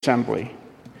assembly.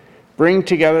 Bring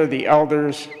together the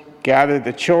elders, gather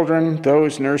the children,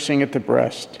 those nursing at the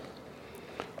breast.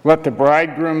 Let the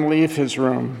bridegroom leave his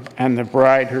room, and the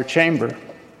bride her chamber.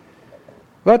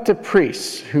 Let the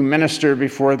priests who minister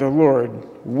before the Lord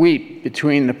weep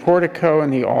between the portico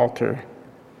and the altar.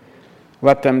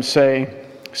 Let them say,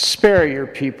 "Spare your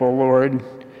people, Lord.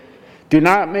 Do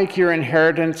not make your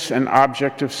inheritance an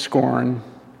object of scorn,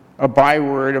 a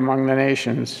byword among the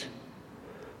nations.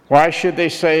 Why should they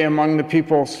say among the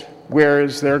peoples, 'Where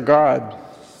is their God?'"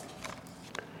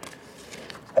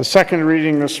 The second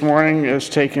reading this morning is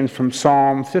taken from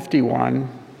Psalm 51,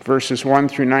 verses 1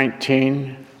 through 19.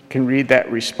 You can read that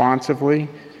responsively,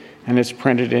 and it's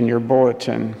printed in your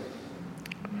bulletin.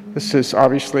 This is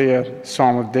obviously a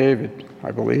Psalm of David,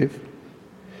 I believe.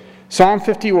 Psalm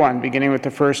 51, beginning with the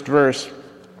first verse.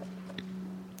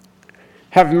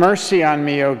 "Have mercy on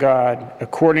me, O God,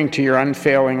 according to your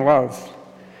unfailing love.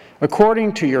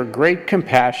 According to your great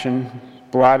compassion,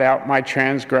 blot out my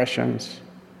transgressions.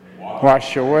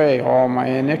 Wash away all my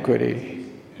iniquity,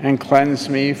 and cleanse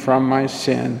me from my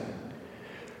sin.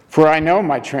 For I know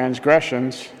my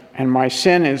transgressions, and my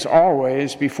sin is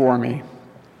always before me.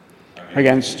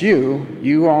 Against you,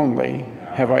 you only,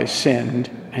 have I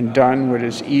sinned and done what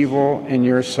is evil in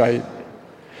your sight.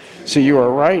 So you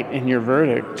are right in your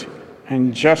verdict,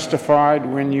 and justified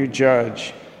when you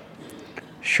judge.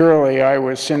 Surely I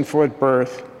was sinful at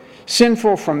birth,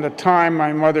 sinful from the time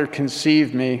my mother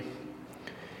conceived me.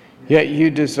 Yet you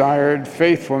desired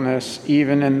faithfulness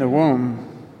even in the womb.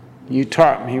 You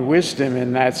taught me wisdom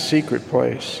in that secret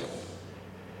place.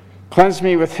 Cleanse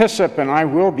me with hyssop, and I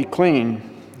will be clean.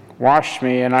 Wash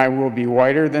me, and I will be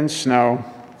whiter than snow.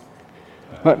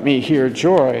 Let me hear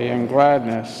joy and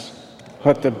gladness.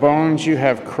 Let the bones you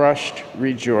have crushed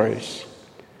rejoice.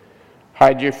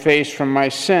 Hide your face from my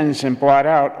sins and blot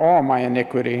out all my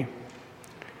iniquity.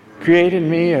 Create in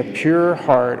me a pure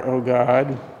heart, O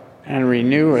God, and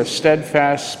renew a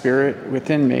steadfast spirit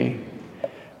within me.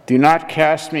 Do not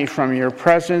cast me from your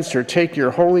presence or take your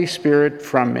Holy Spirit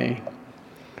from me.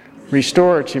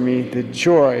 Restore to me the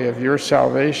joy of your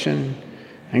salvation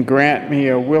and grant me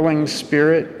a willing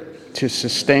spirit to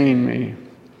sustain me.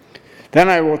 Then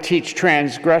I will teach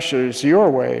transgressors your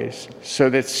ways, so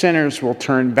that sinners will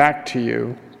turn back to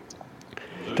you.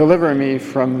 Deliver me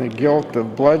from the guilt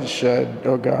of bloodshed,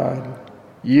 O God,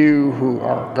 you who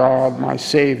are God, my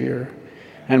Savior,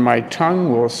 and my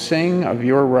tongue will sing of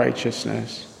your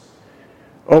righteousness.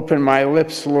 Open my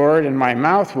lips, Lord, and my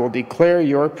mouth will declare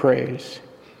your praise.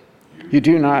 You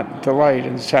do not delight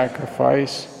in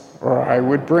sacrifice, or I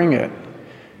would bring it.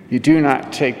 You do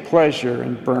not take pleasure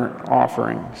in burnt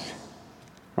offerings.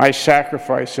 My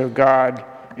sacrifice, O God,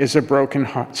 is a broken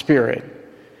spirit,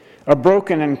 a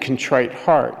broken and contrite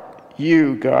heart.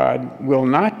 You, God, will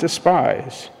not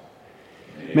despise.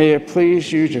 May it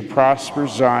please you to prosper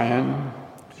Zion,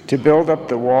 to build up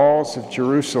the walls of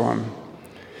Jerusalem.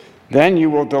 Then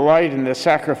you will delight in the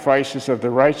sacrifices of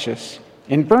the righteous,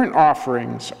 in burnt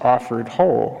offerings offered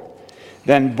whole.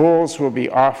 Then bulls will be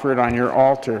offered on your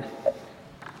altar.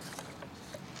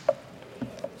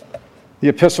 The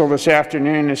epistle this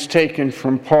afternoon is taken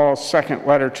from Paul's second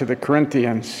letter to the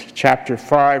Corinthians, chapter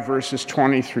 5, verses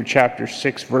 20 through chapter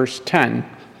 6, verse 10.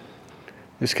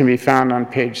 This can be found on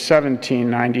page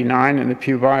 1799 in the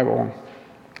Pew Bible.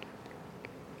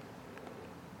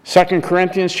 2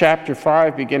 Corinthians chapter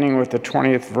 5, beginning with the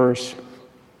 20th verse.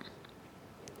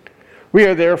 "We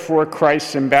are therefore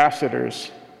Christ's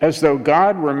ambassadors, as though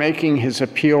God were making his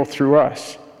appeal through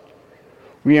us.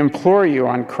 We implore you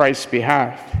on Christ's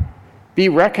behalf, be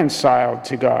reconciled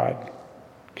to God.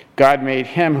 God made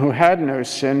him who had no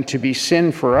sin to be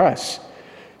sin for us,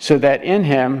 so that in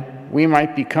him we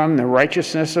might become the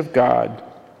righteousness of God.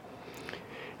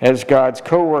 As God's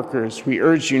co-workers, we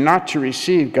urge you not to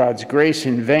receive God's grace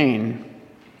in vain,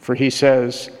 for he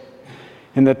says,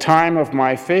 'In the time of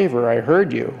my favor I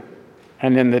heard you,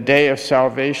 and in the day of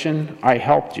salvation I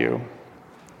helped you.'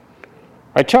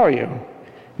 I tell you,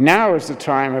 now is the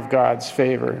time of God's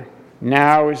favor.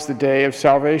 Now is the day of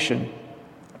salvation.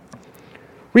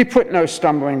 We put no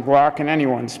stumbling block in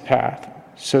anyone's path,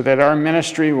 so that our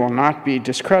ministry will not be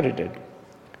discredited.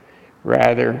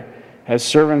 Rather, as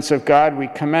servants of God, we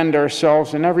commend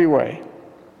ourselves in every way,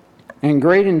 in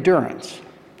great endurance,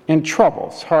 in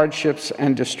troubles, hardships,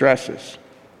 and distresses,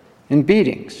 in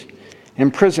beatings,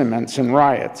 imprisonments and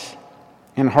riots,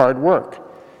 in hard work,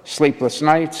 sleepless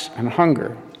nights and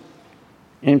hunger,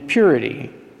 in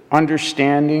purity,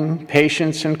 understanding,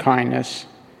 patience, and kindness,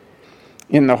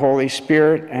 in the Holy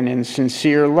Spirit and in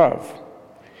sincere love,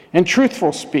 in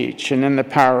truthful speech and in the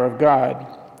power of God,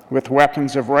 with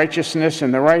weapons of righteousness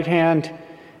in the right hand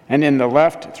and in the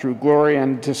left through glory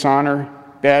and dishonor,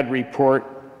 bad report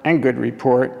and good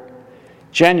report,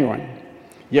 genuine,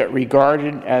 yet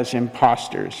regarded as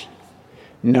impostors,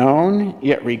 known,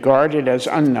 yet regarded as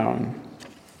unknown,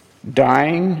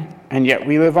 dying, and yet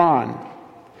we live on,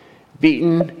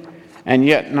 beaten, and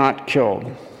yet not killed,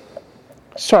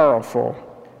 sorrowful,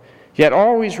 yet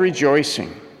always rejoicing,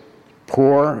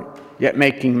 poor, yet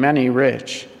making many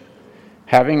rich,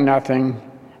 having nothing,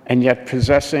 and yet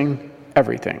possessing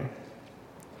everything.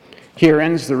 Here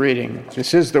ends the reading.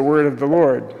 This is the word of the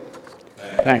Lord.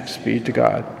 Thanks be to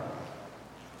God.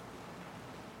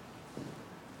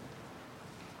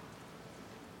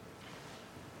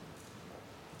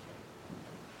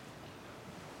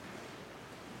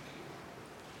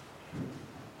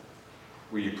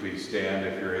 Will you please stand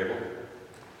if you're able?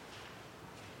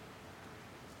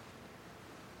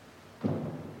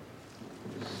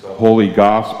 The Holy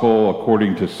Gospel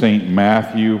according to St.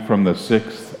 Matthew from the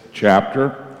 6th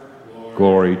chapter.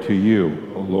 Glory to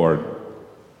you, O Lord.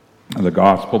 And the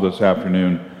Gospel this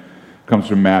afternoon comes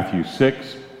from Matthew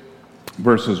 6,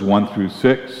 verses 1 through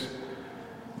 6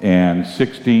 and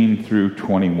 16 through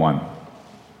 21.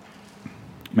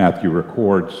 Matthew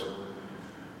records,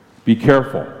 "Be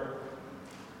careful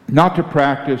not to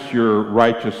practice your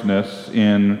righteousness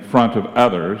in front of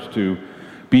others to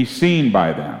be seen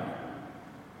by them.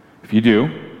 If you do,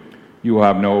 you will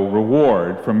have no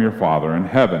reward from your Father in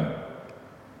heaven.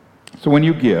 So when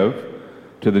you give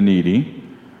to the needy,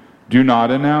 do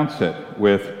not announce it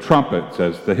with trumpets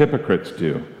as the hypocrites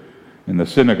do in the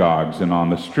synagogues and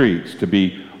on the streets to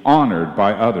be honored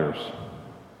by others.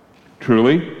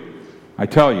 Truly, I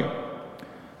tell you,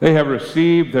 they have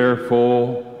received their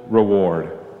full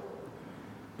reward.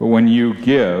 But when you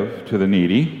give to the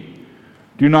needy,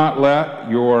 do not let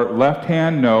your left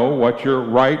hand know what your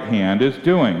right hand is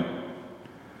doing,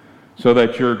 so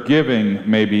that your giving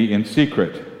may be in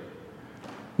secret.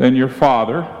 Then your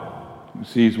Father, who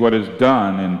sees what is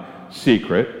done in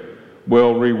secret,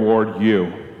 will reward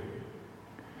you.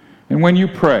 And when you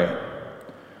pray,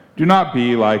 do not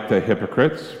be like the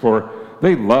hypocrites, for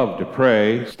they love to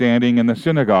pray, standing in the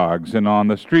synagogues and on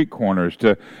the street corners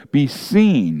to be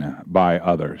seen by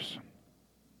others.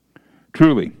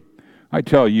 Truly, I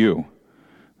tell you,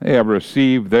 they have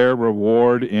received their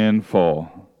reward in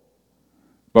full.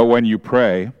 But when you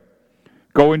pray,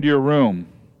 go into your room,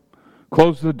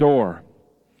 close the door,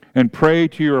 and pray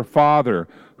to your Father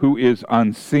who is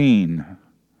unseen.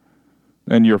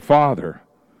 Then your Father,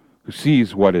 who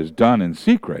sees what is done in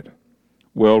secret,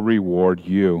 will reward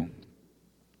you.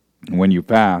 When you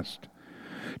fast,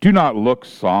 do not look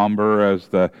somber as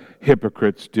the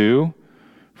hypocrites do,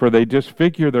 for they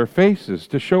disfigure their faces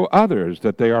to show others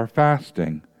that they are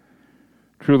fasting.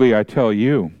 Truly, I tell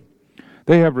you,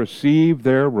 they have received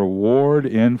their reward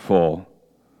in full.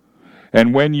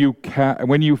 And when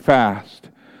you fast,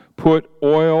 put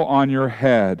oil on your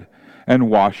head and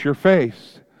wash your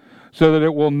face, so that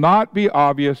it will not be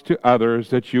obvious to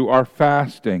others that you are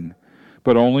fasting,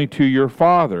 but only to your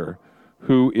Father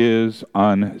who is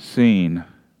unseen.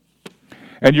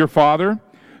 And your Father,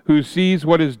 who sees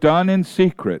what is done in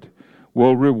secret,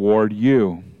 will reward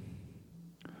you.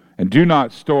 And do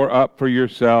not store up for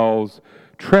yourselves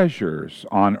treasures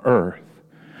on earth,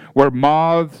 where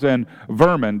moths and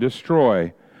vermin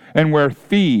destroy, and where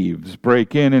thieves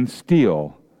break in and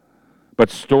steal.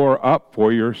 But store up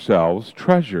for yourselves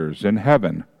treasures in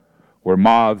heaven, where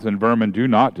moths and vermin do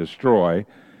not destroy,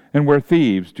 and where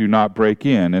thieves do not break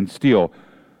in and steal.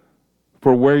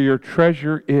 For where your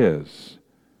treasure is,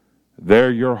 there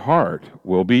your heart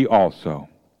will be also.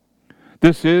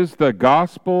 This is the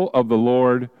gospel of the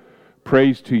Lord.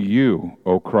 Praise to you,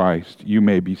 O Christ. You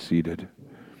may be seated.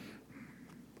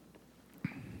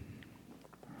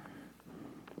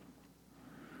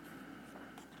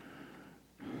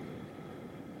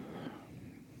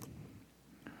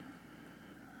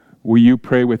 Will you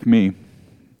pray with me?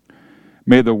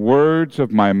 May the words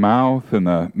of my mouth and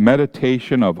the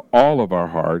meditation of all of our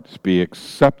hearts be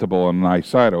acceptable in thy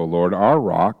sight, O Lord, our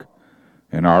rock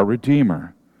and our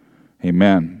Redeemer.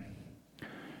 Amen.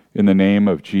 In the name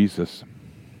of Jesus.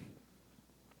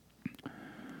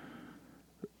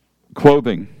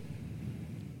 Clothing.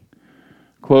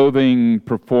 Clothing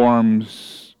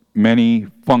performs many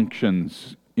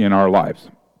functions in our lives.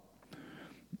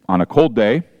 On a cold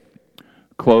day,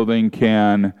 clothing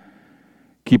can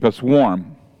keep us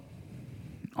warm.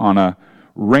 On a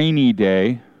rainy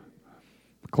day,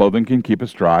 clothing can keep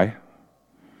us dry.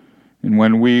 And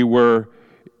when we were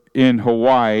in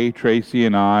Hawaii, Tracy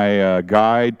and I, a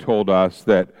guide told us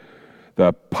that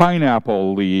the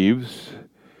pineapple leaves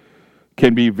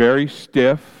can be very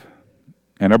stiff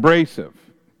and abrasive.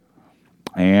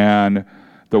 And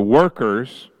the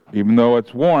workers, even though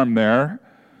it's warm there,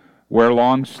 wear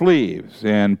long sleeves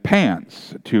and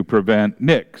pants to prevent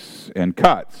nicks and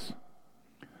cuts.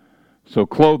 So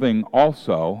clothing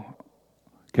also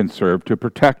can serve to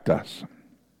protect us.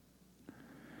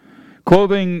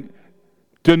 Clothing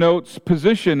denotes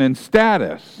position and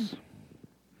status.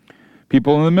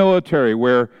 People in the military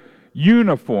wear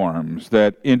uniforms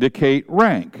that indicate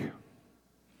rank.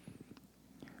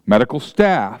 Medical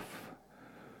staff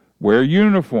wear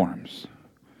uniforms.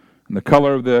 And the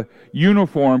color of the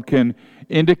uniform can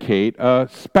indicate a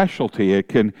specialty. It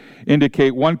can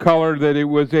indicate one color that it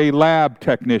was a lab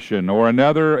technician, or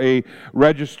another a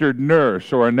registered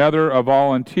nurse, or another a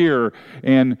volunteer,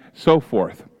 and so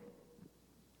forth.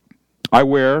 I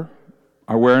wear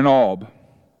an alb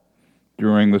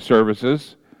during the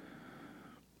services.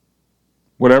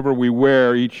 Whatever we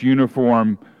wear, each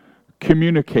uniform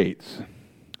communicates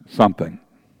something.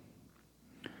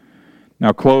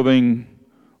 Now, clothing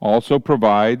also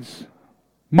provides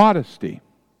modesty.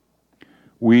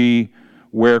 We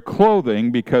wear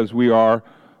clothing because we are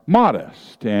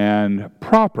modest and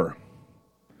proper.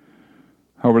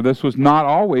 However, this was not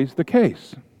always the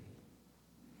case.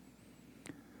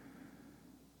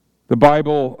 The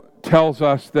Bible tells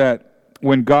us that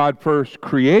when God first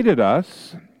created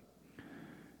us,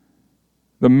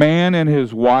 the man and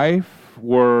his wife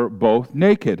were both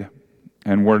naked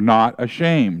and were not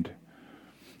ashamed.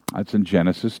 That's in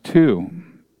Genesis 2.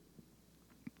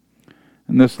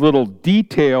 And this little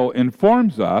detail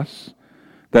informs us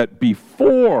that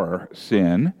before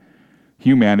sin,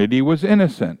 humanity was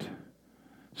innocent.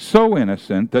 So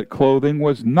innocent that clothing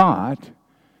was not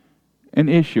an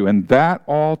issue. And that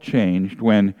all changed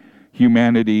when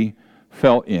humanity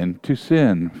fell into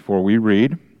sin. For we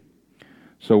read,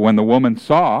 "So when the woman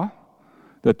saw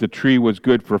that the tree was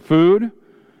good for food,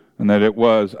 and that it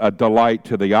was a delight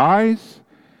to the eyes,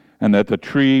 and that the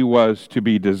tree was to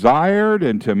be desired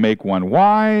and to make one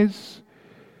wise,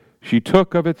 she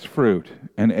took of its fruit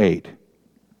and ate.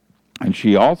 And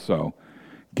she also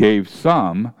gave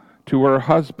some to her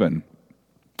husband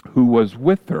who was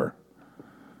with her,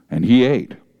 and he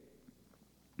ate.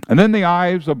 And then the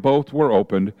eyes of both were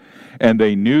opened, and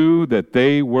they knew that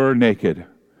they were naked.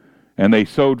 And they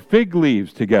sewed fig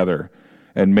leaves together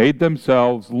and made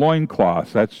themselves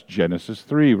loincloths." That's Genesis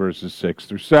 3, verses 6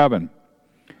 through 7.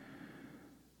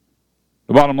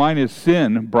 The bottom line is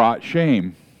sin brought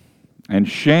shame, and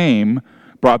shame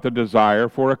brought the desire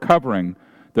for a covering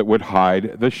that would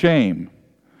hide the shame.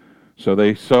 So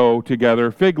they sew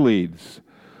together fig leaves,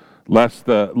 lest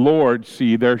the Lord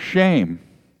see their shame,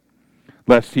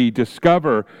 lest he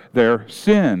discover their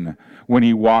sin when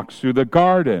he walks through the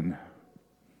garden.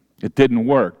 It didn't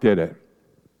work, did it?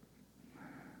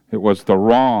 It was the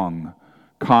wrong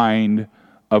kind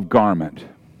of garment.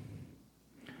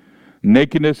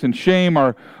 Nakedness and shame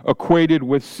are equated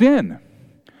with sin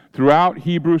throughout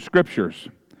Hebrew Scriptures.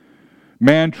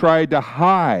 Man tried to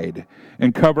hide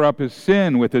and cover up his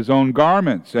sin with his own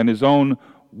garments and his own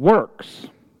works.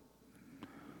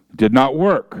 It did not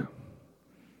work.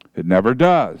 It never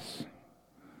does.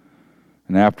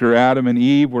 And after Adam and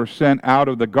Eve were sent out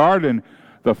of the garden,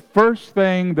 the first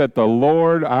thing that the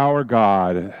Lord our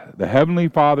God, the Heavenly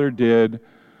Father, did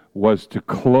was to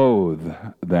clothe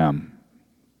them.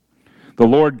 The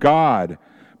Lord God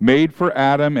made for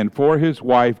Adam and for his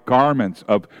wife garments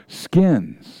of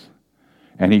skins,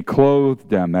 and he clothed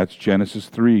them. That's Genesis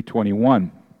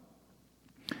 3:21.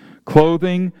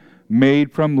 Clothing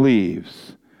made from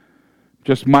leaves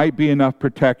just might be enough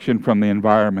protection from the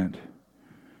environment,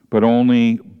 but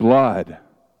only blood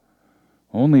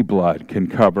can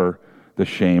cover the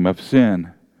shame of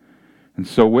sin. And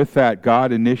so with that,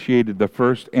 God initiated the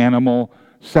first animal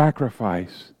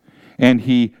sacrifice, and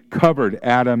he covered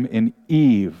Adam and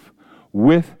Eve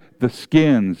with the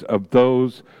skins of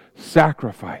those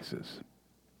sacrifices.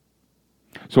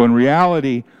 So in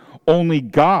reality, only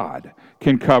God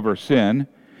can cover sin,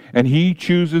 and he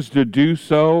chooses to do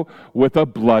so with a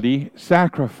bloody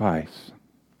sacrifice.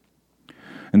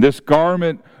 And this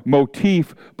garment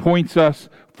motif points us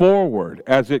forward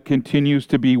as it continues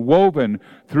to be woven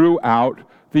throughout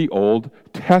the Old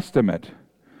Testament.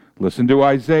 Listen to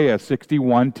Isaiah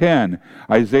 61:10.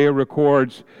 Isaiah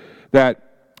records that,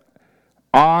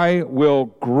 "I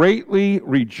will greatly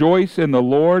rejoice in the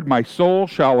Lord. My soul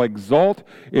shall exult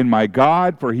in my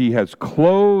God, for he has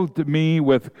clothed me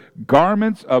with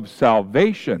garments of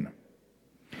salvation.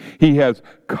 He has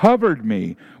covered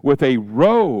me with a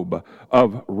robe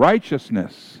of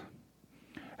righteousness,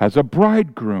 as a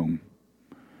bridegroom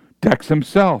decks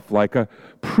himself like a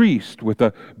priest with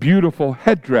a beautiful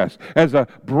headdress, as a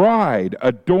bride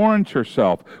adorns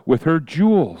herself with her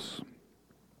jewels.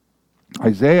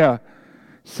 Isaiah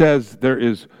says there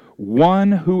is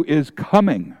one who is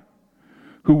coming,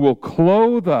 who will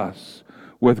clothe us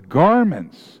with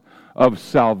garments of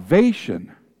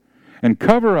salvation and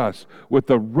cover us with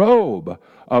the robe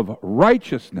of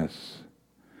righteousness.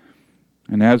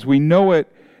 And as we know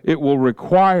it, it will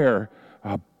require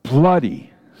a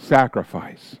bloody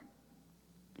sacrifice.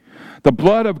 The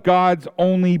blood of God's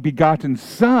only begotten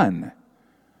Son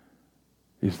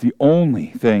is the only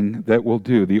thing that will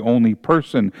do, the only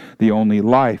person, the only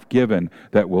life given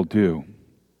that will do.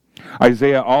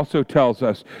 Isaiah also tells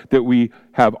us that we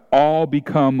have all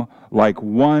become like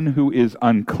one who is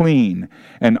unclean,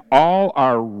 and all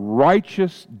our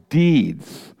righteous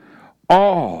deeds,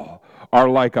 all are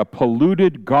like a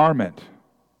polluted garment.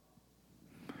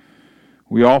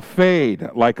 We all fade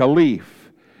like a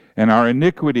leaf, and our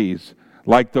iniquities,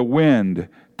 like the wind,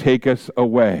 take us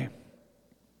away.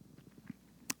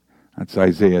 That's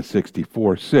Isaiah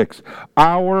 64:6.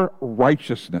 Our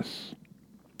righteousness,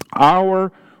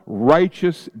 our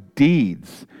righteous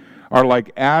deeds are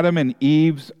like Adam and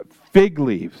Eve's fig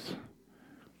leaves.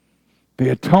 They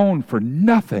atone for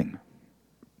nothing.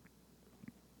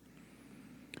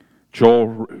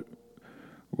 Joel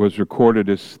was recorded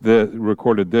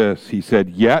this. He said,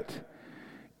 "Yet,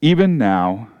 even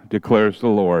now, declares the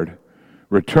Lord,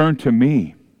 return to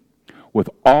me with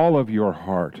all of your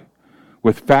heart,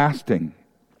 with fasting,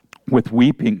 with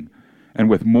weeping, and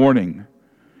with mourning,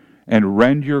 and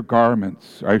rend your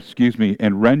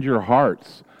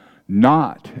hearts,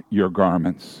 not your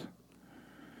garments."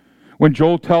 When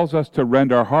Joel tells us to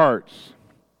rend our hearts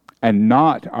and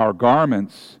not our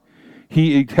garments,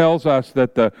 he tells us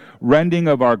that the rending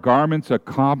of our garments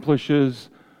accomplishes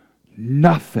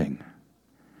nothing.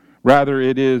 Rather,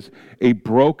 it is a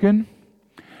broken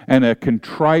and a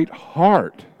contrite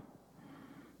heart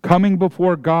coming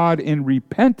before God in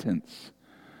repentance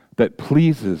that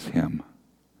pleases Him.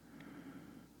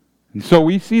 And so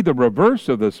we see the reverse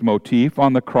of this motif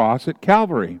on the cross at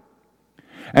Calvary.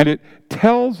 And it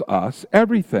tells us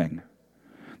everything.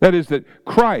 That is, that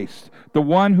Christ, the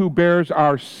one who bears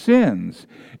our sins,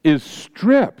 is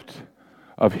stripped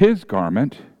of His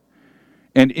garment,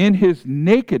 and in His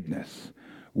nakedness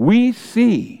we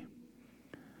see,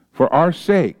 for our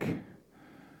sake,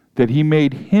 that He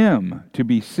made Him to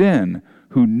be sin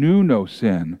who knew no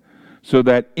sin, so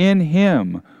that in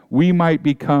Him we might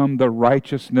become the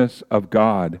righteousness of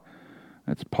God.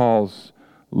 That's Paul's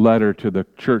letter to the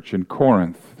church in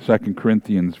Corinth, 2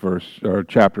 Corinthians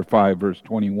chapter 5, verse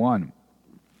 21.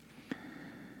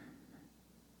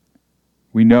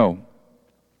 We know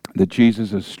that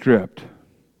Jesus is stripped.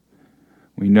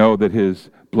 We know that His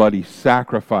bloody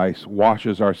sacrifice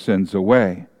washes our sins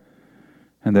away,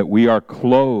 and that we are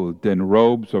clothed in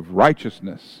robes of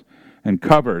righteousness and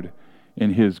covered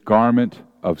in His garment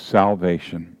of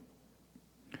salvation.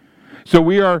 So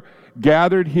we are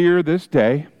gathered here this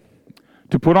day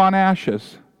to put on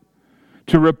ashes,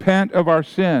 to repent of our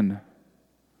sin.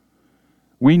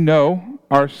 We know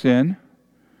our sin,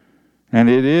 and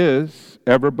it is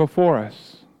ever before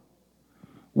us.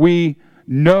 We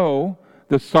know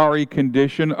the sorry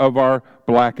condition of our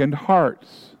blackened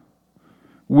hearts.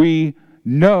 We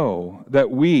know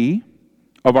that we,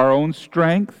 of our own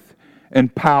strength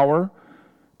and power,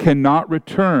 cannot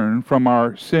return from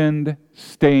our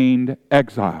sin-stained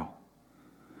exile.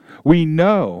 We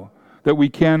know that we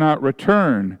cannot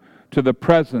return to the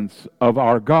presence of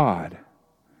our God.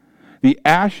 The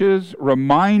ashes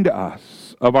remind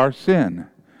us of our sin.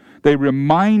 They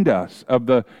remind us of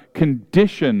the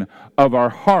condition of our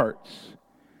hearts.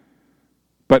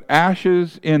 But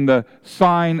ashes in the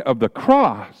sign of the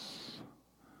cross,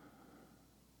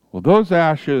 well, those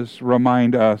ashes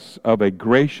remind us of a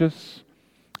gracious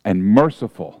and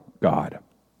merciful God.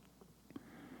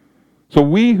 So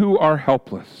we who are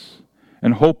helpless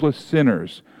and hopeless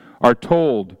sinners are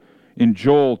told in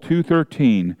Joel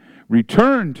 2:13,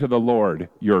 return to the Lord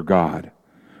your God,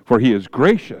 for He is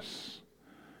gracious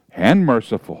and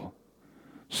merciful,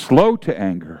 slow to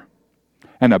anger,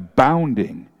 and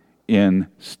abounding in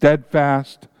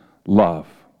steadfast love.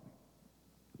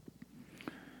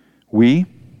 We,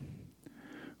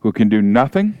 who can do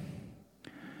nothing,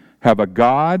 have a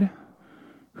God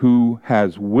who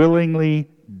has willingly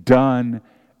done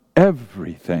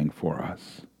everything for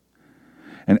us.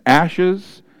 And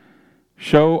ashes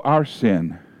show our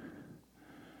sin.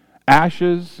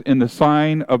 Ashes in the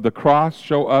sign of the cross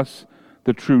show us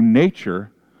the true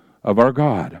nature of our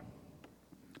God.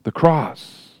 The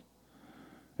cross,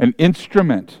 an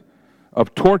instrument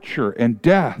of torture and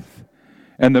death,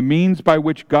 and the means by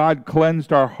which God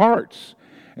cleansed our hearts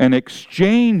and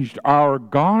exchanged our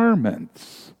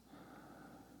garments.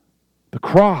 The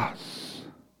cross,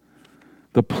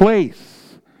 the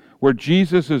place where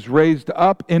Jesus is raised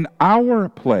up in our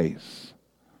place.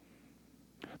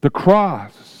 The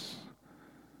cross,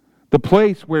 the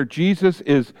place where Jesus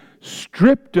is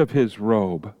stripped of his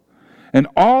robe, and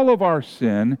all of our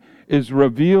sin is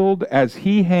revealed as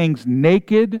he hangs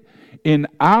naked in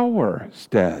our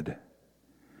stead.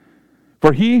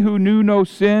 For he who knew no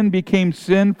sin became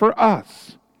sin for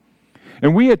us.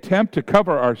 And we attempt to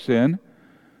cover our sin,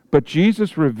 but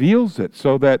Jesus reveals it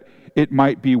so that it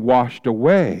might be washed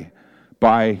away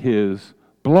by his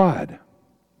blood.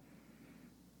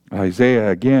 Isaiah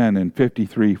again in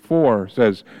 53:4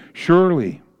 says,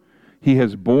 "Surely he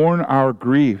has borne our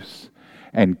griefs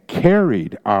and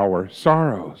carried our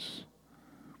sorrows."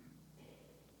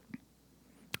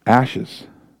 Ashes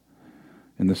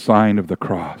in the sign of the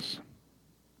cross.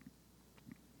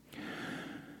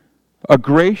 A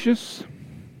gracious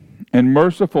and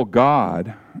merciful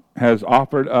God has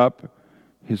offered up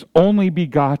his only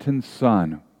begotten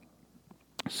Son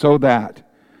so that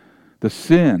the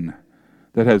sin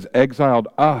that has exiled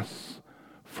us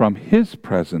from his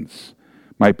presence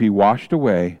might be washed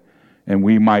away and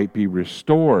we might be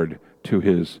restored to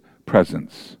his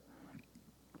presence.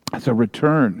 It's a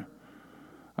return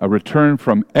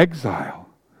from exile.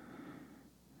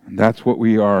 And that's what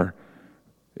we are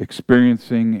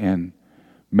experiencing and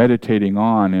meditating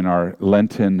on in our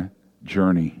Lenten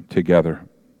journey together.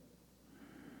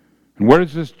 And where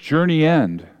does this journey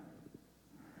end?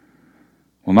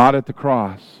 Well, not at the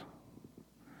cross,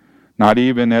 not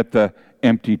even at the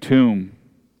empty tomb.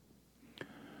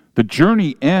 The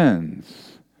journey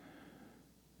ends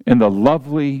in the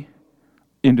lovely,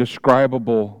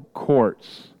 indescribable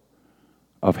courts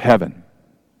of heaven.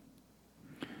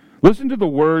 Listen to the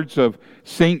words of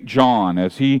St. John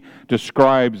as he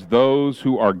describes those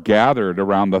who are gathered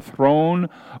around the throne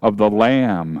of the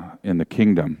Lamb in the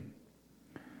kingdom.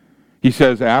 He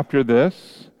says, "After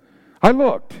this, I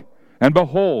looked, and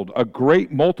behold, a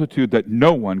great multitude that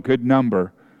no one could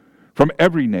number, from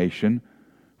every nation,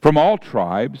 from all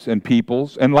tribes and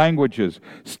peoples and languages,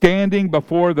 standing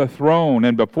before the throne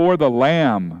and before the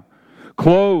Lamb,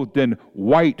 clothed in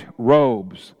white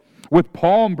robes, with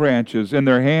palm branches in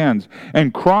their hands,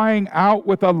 and crying out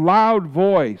with a loud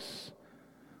voice,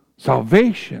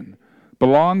 'Salvation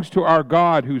belongs to our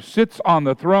God who sits on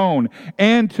the throne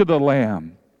and to the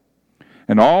Lamb.'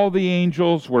 And all the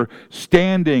angels were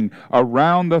standing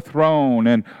around the throne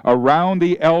and around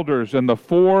the elders and the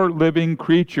four living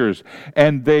creatures,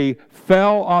 and they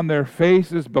fell on their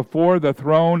faces before the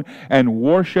throne and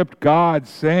worshiped God,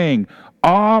 saying,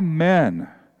 'Amen.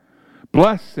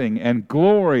 Blessing and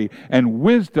glory and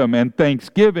wisdom and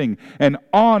thanksgiving and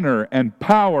honor and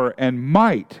power and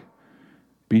might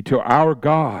be to our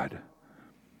God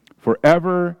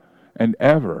forever and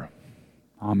ever.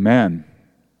 Amen.'"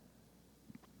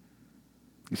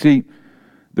 You see,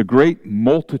 the great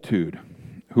multitude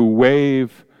who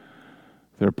wave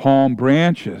their palm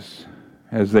branches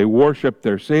as they worship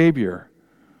their Savior,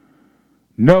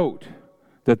 note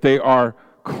that they are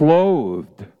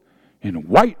clothed in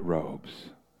white robes.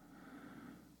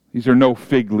 These are no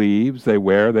fig leaves they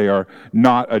wear. They are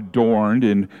not adorned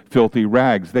in filthy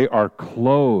rags. They are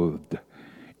clothed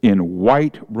in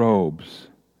white robes.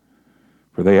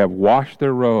 For they have washed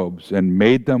their robes and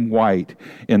made them white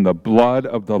in the blood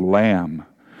of the Lamb.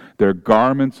 Their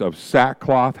garments of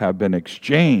sackcloth have been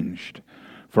exchanged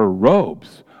for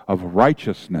robes of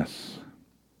righteousness.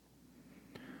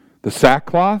 The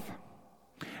sackcloth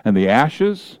and the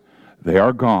ashes, they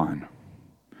are gone.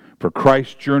 For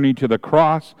Christ's journey to the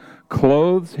cross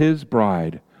clothes his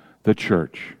bride, the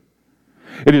church.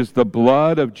 It is the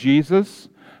blood of Jesus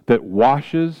that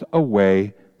washes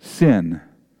away sin.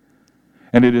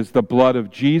 And it is the blood of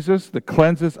Jesus that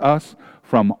cleanses us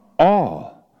from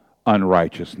all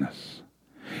unrighteousness.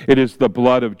 It is the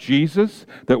blood of Jesus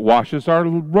that washes our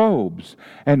robes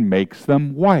and makes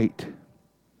them white.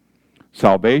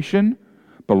 Salvation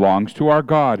belongs to our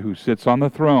God who sits on the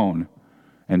throne,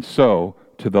 and so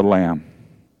to the Lamb.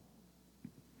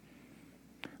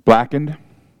 Blackened,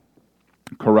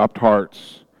 corrupt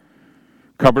hearts,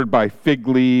 covered by fig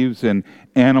leaves and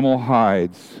animal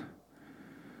hides,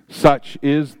 such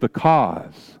is the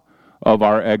cause of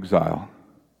our exile.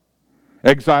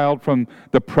 Exiled from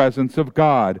the presence of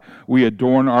God, we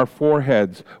adorn our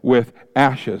foreheads with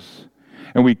ashes,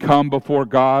 and we come before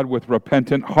God with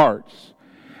repentant hearts.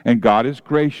 And God is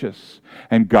gracious,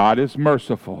 and God is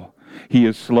merciful. He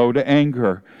is slow to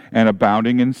anger and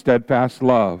abounding in steadfast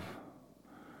love.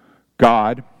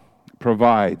 God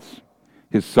provides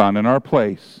his Son in our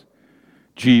place.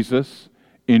 Jesus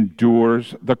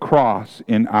endures the cross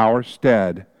in our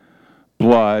stead.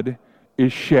 Blood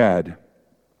is shed,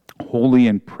 holy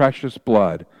and precious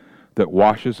blood that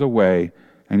washes away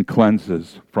and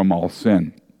cleanses from all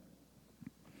sin.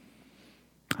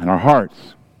 And our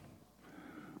hearts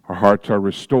are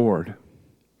restored,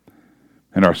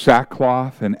 and our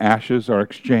sackcloth and ashes are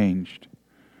exchanged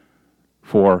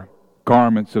for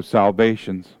garments of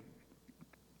salvation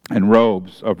and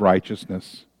robes of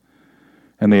righteousness.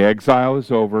 And the exile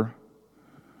is over,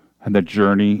 and the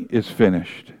journey is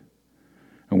finished,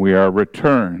 and we are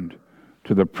returned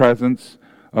to the presence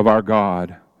of our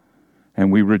God,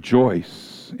 and we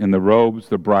rejoice in the robes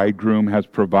the bridegroom has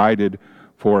provided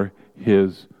for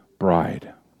his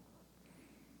bride.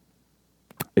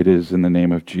 It is in the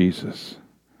name of Jesus.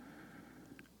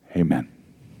 Amen.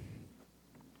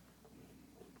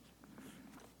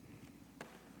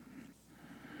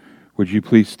 Would you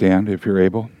please stand if you're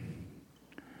able?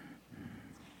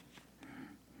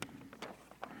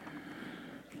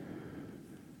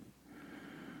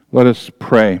 Let us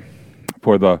pray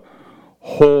for the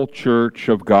whole church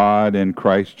of God in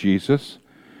Christ Jesus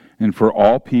and for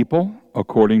all people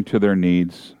according to their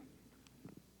needs.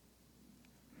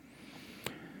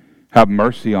 Have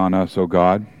mercy on us, O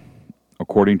God,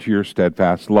 according to your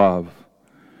steadfast love.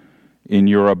 In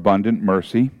your abundant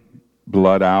mercy,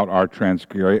 blot out our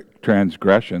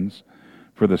transgressions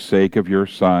for the sake of your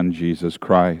Son, Jesus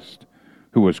Christ,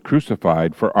 who was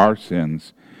crucified for our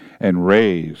sins and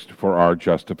raised for our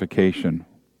justification.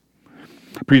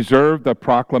 Preserve the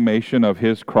proclamation of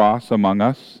his cross among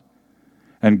us,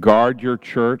 and guard your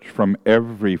church from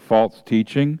every false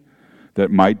teaching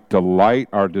that might delight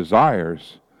our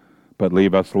desires, but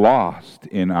leave us lost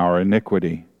in our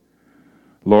iniquity.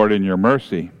 Lord, in your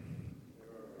mercy,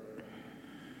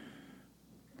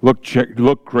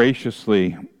 look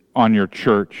graciously on your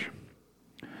church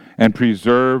and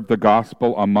preserve the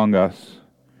gospel among us.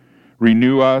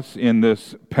 Renew us in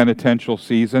this penitential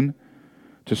season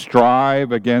to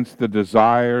strive against the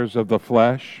desires of the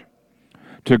flesh,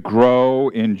 to grow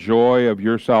in joy of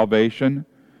your salvation,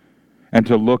 and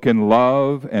to look in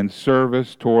love and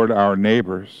service toward our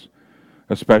neighbors,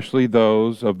 especially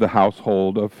those of the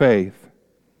household of faith.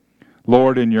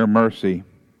 Lord, in your mercy,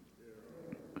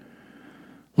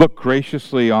 look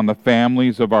graciously on the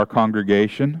families of our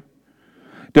congregation.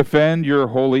 Defend your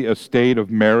holy estate of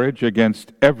marriage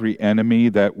against every enemy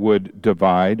that would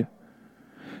divide.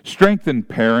 Strengthen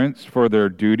parents for their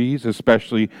duties,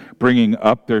 especially bringing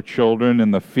up their children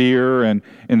in the fear and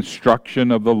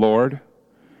instruction of the Lord.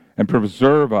 And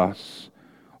preserve us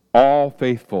all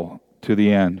faithful to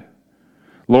the end.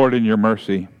 Lord, in your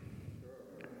mercy,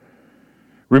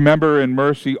 remember in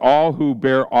mercy all who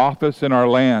bear office in our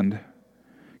land.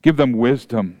 Give them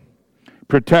wisdom,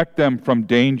 protect them from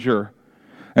danger,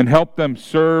 and help them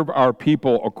serve our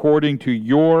people according to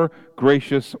your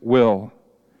gracious will.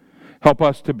 Help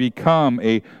us to become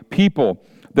a people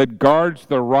that guards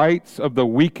the rights of the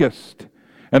weakest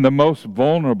and the most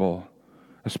vulnerable,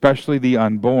 especially the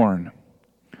unborn.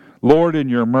 Lord, in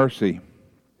your mercy,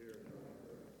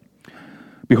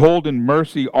 behold in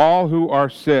mercy all who are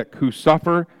sick, who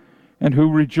suffer, and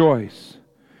who rejoice.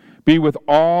 Be with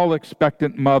all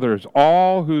expectant mothers,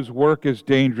 all whose work is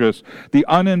dangerous, the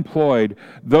unemployed,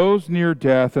 those near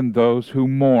death, and those who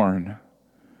mourn.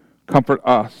 Comfort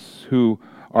us who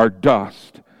are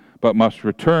dust, but must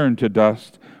return to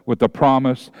dust, with the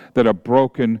promise that a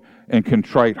broken and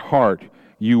contrite heart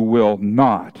you will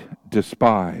not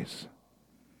despise.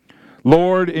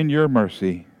 Lord, in your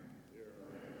mercy,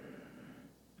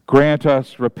 grant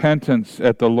us repentance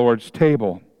at the Lord's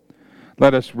table.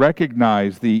 Let us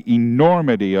recognize the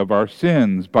enormity of our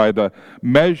sins by the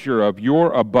measure of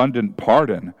your abundant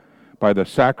pardon, by the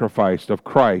sacrifice of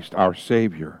Christ our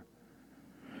Savior.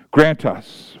 Grant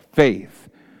us faith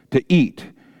to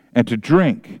eat and to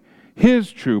drink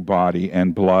his true body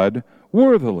and blood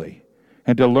worthily,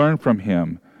 and to learn from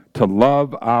him to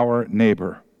love our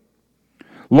neighbor.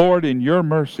 Lord, in your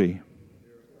mercy,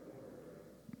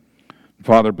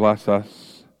 Father, bless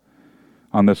us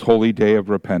on this holy day of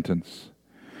repentance.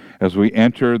 As we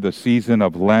enter the season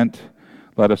of Lent,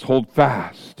 let us hold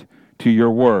fast to your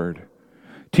word.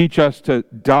 Teach us to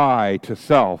die to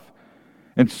self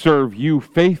and serve you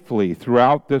faithfully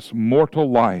throughout this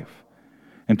mortal life,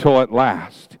 until at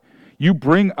last you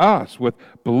bring us with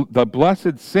the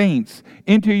blessed saints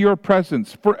into your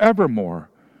presence forevermore,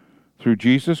 through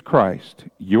Jesus Christ,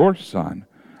 your Son,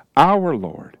 our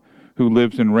Lord, who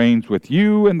lives and reigns with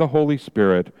you in the Holy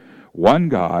Spirit, one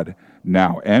God,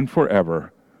 now and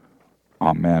forever.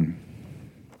 Amen.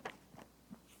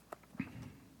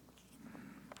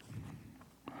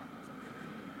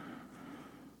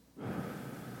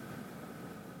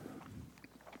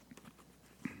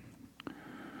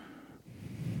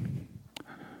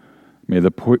 May the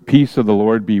peace of the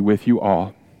Lord be with you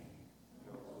all.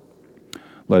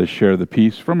 Let us share the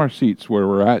peace from our seats where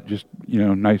we're at. Just,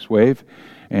 nice wave.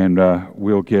 And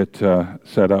we'll get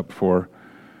set up for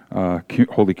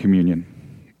Holy Communion.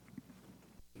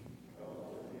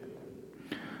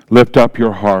 Lift up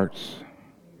your hearts.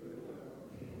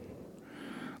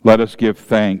 Let us give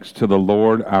thanks to the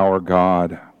Lord our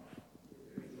God.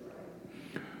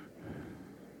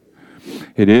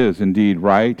 It is indeed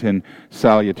right and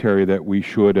salutary that we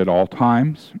should at all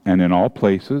times and in all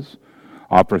places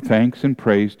offer thanks and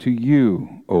praise to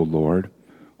you, O Lord,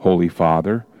 Holy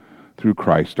Father, through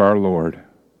Christ our Lord.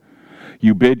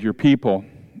 You bid your people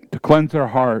to cleanse their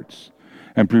hearts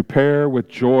and prepare with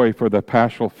joy for the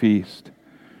Paschal feast.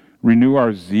 Renew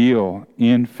our zeal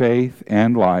in faith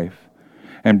and life,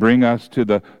 and bring us to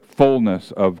the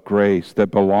fullness of grace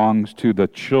that belongs to the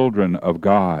children of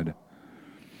God.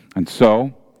 And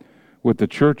so, with the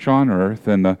church on earth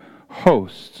and the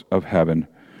hosts of heaven,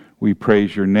 we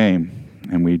praise your name,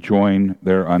 and we join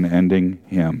their unending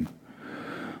hymn.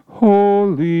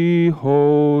 Holy,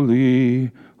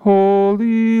 holy,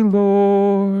 holy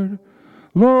Lord,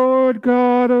 Lord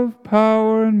God of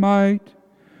power and might,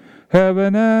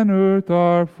 heaven and earth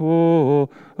are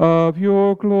full of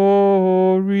your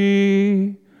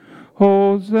glory.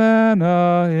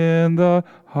 Hosanna in the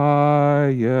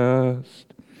highest.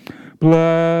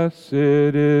 Blessed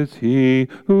is he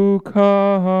who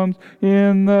comes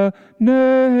in the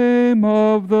name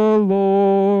of the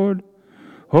Lord.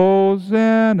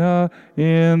 Hosanna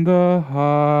in the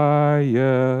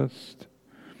highest.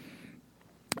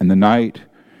 In the night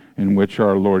in which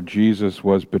our Lord Jesus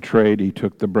was betrayed, he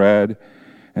took the bread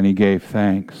and he gave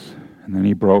thanks. And then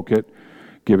he broke it,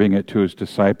 giving it to his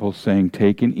disciples, saying,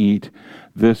 "Take and eat.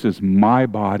 This is my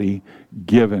body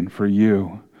given for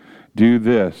you. Do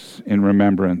this in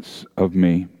remembrance of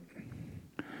me."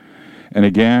 And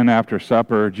again, after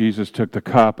supper, Jesus took the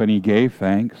cup and he gave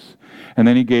thanks. And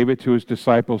then he gave it to his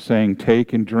disciples, saying,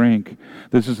 "Take and drink.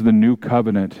 This is the new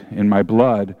covenant in my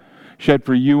blood, shed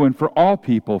for you and for all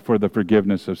people for the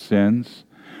forgiveness of sins.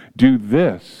 Do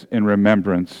this in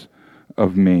remembrance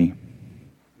of me."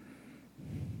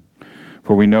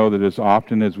 For we know that as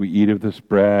often as we eat of this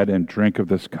bread and drink of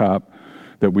this cup,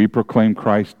 that we proclaim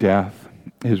Christ's death,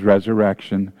 his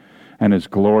resurrection, and his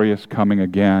glorious coming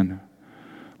again.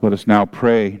 Let us now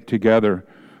pray together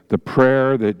the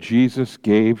prayer that Jesus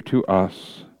gave to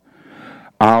us.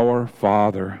 Our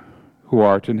Father, who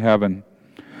art in heaven,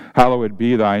 hallowed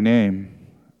be thy name.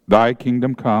 Thy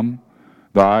kingdom come,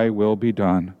 thy will be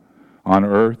done, on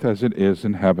earth as it is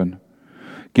in heaven.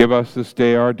 Give us this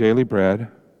day our daily bread,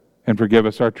 and forgive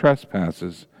us our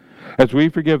trespasses, as we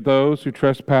forgive those who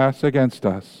trespass against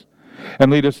us.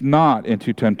 And lead us not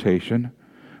into temptation,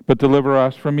 but deliver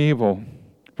us from evil.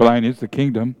 For thine is the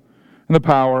kingdom, and the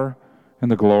power, and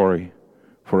the glory,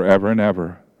 forever and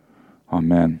ever.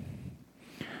 Amen.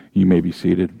 You may be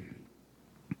seated.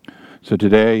 So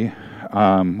today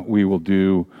we will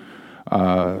do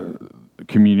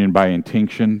communion by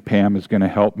intinction. Pam is going to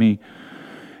help me.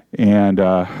 And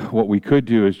what we could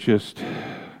do is just,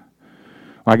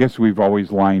 I guess we've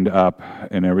always lined up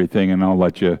and everything, and I'll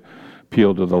let you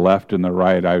peel to the left and the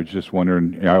right. I was just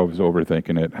wondering, I was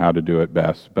overthinking it, how to do it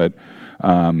best. But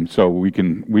so we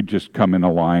just come in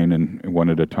a line and one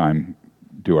at a time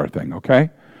do our thing, okay?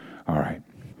 All right.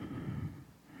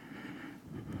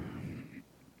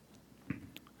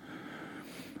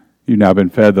 You've now been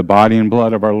fed the body and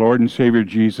blood of our Lord and Savior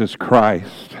Jesus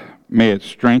Christ. May it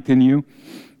strengthen you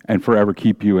and forever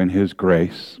keep you in his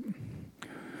grace.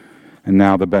 And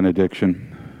now the benediction.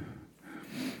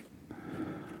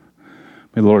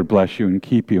 May the Lord bless you and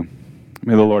keep you.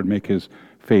 May the Lord make his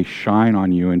face shine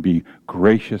on you and be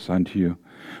gracious unto you.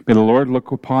 May the Lord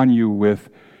look upon you with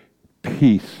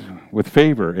peace, with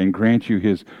favor, and grant you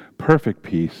his perfect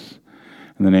peace.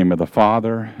 In the name of the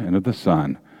Father, and of the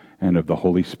Son, and of the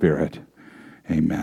Holy Spirit. Amen.